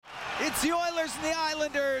It's the Oilers and the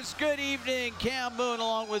Islanders. Good evening. Cam Moon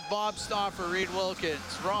along with Bob Stauffer, Reed Wilkins,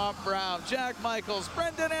 Rob Brown, Jack Michaels,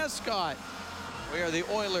 Brendan Escott. We are the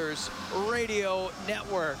Oilers Radio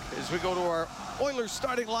Network as we go to our Oilers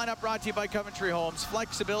starting lineup, brought to you by Coventry Homes.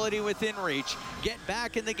 Flexibility within reach. Get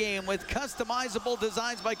back in the game with customizable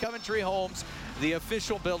designs by Coventry Homes, the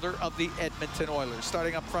official builder of the Edmonton Oilers.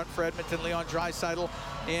 Starting up front for Edmonton, Leon Draisaitl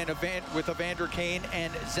and with Evander Kane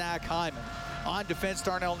and Zach Hyman. On defense,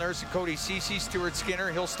 Darnell Nurse and Cody Ceci. Stuart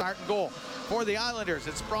Skinner, he'll start in goal. For the Islanders,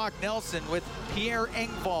 it's Brock Nelson with Pierre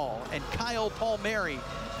Engvall and Kyle Palmieri.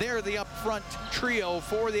 They're the up front trio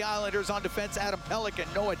for the Islanders. On defense, Adam Pelican,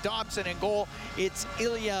 Noah Dobson in goal. It's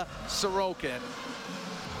Ilya Sorokin.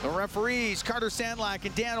 The referees, Carter Sandlak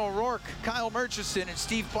and Dan O'Rourke, Kyle Murchison and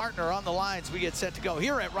Steve Bartner on the lines. We get set to go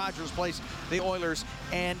here at Rogers Place, the Oilers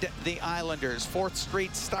and the Islanders. Fourth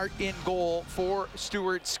straight start in goal for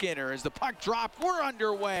Stuart Skinner. As the puck dropped, we're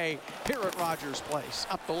underway here at Rogers Place.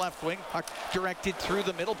 Up the left wing, puck directed through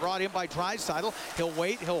the middle, brought in by Draisaitl. He'll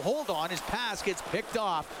wait, he'll hold on, his pass gets picked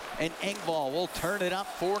off, and Engvall will turn it up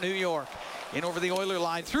for New York. In over the Oiler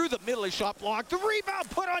line, through the middle, his shot blocked. The rebound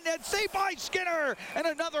put on net, saved by Skinner. And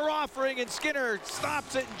another offering, and Skinner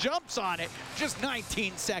stops it and jumps on it. Just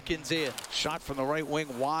 19 seconds in. Shot from the right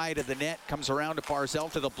wing wide of the net. Comes around to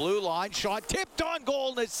Barzal to the blue line. Shot tipped on goal,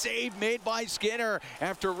 and a save made by Skinner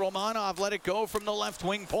after Romanov let it go from the left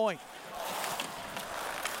wing point.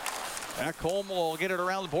 Ekholm will get it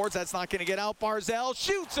around the boards. That's not going to get out. Barzal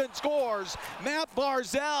shoots and scores. Matt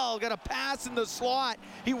Barzal got a pass in the slot.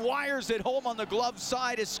 He wires it home on the glove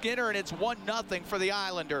side of Skinner, and it's 1-0 for the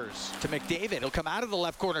Islanders. To McDavid. He'll come out of the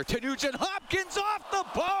left corner to Nugent Hopkins off the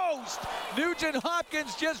post. Nugent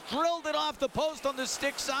Hopkins just drilled it off the post on the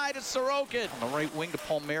stick side of Sorokin. On the right wing to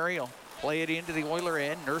Palmieri. He'll play it into the Oiler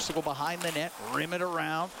end. Nurse will go behind the net, rim it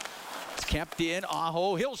around. It's kept in.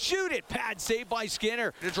 Aho, he'll shoot it. Pad save by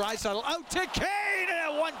Skinner. To Draisaitl, out to Kane,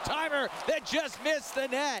 and a one-timer that just missed the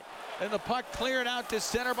net. And the puck cleared out to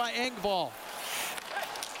center by Engvall.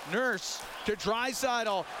 Nurse to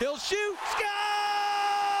Draisaitl. He'll shoot. Scores!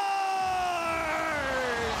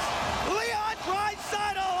 Leon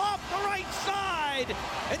Draisaitl off the right side.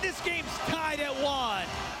 And this game's tied at 1.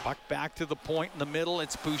 Puck back to the point in the middle.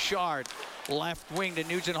 It's Bouchard. Left wing to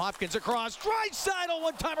Nugent Hopkins across. Draisaitl,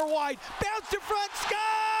 one-timer wide. Bounce in front. Scores!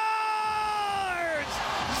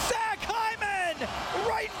 Zach Hyman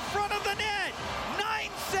right in front of the net. 9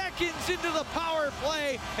 seconds into the power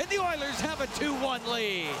play, and the Oilers have a 2-1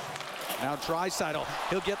 lead. Now Draisaitl,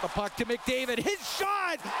 he'll get the puck to McDavid. His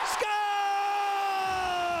shot! Scores!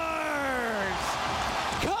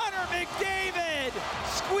 Connor McDavid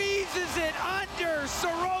squeezes it under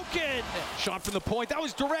Sorokin. Shot from the point. That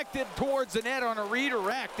was directed towards the net on a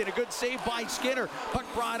redirect, and a good save by Skinner. Puck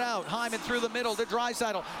brought out. Hyman through the middle to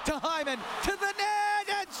Draisaitl. To Hyman. To the net.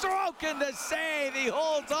 And Sorokin the save. He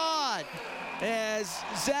holds on as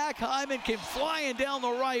Zach Hyman came flying down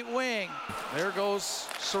the right wing. There goes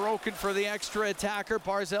Sorokin for the extra attacker.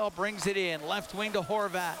 Barzal brings it in. Left wing to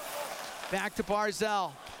Horvat. Back to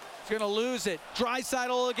Barzal. He's going to lose it. Draisaitl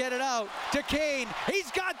will get it out to Kane.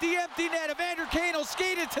 He's got the empty net. Evander Kane will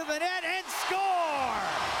skate it to the net and score!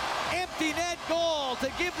 Empty net goal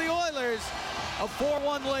to give the Oilers a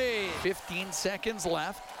 4-1 lead. 15 seconds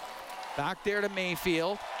left. Back there to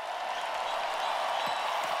Mayfield.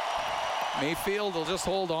 Mayfield will just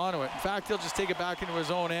hold on to it. In fact, he'll just take it back into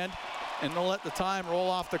his own end, and they'll let the time roll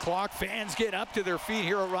off the clock. Fans get up to their feet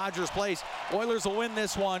here at Rogers Place. Oilers will win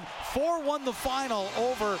this one. 4-1 the final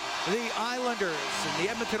over the Islanders. And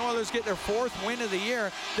the Edmonton Oilers get their 4th win of the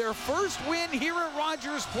year. Their first win here at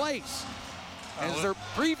Rogers Place, as their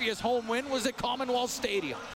previous home win was at Commonwealth Stadium.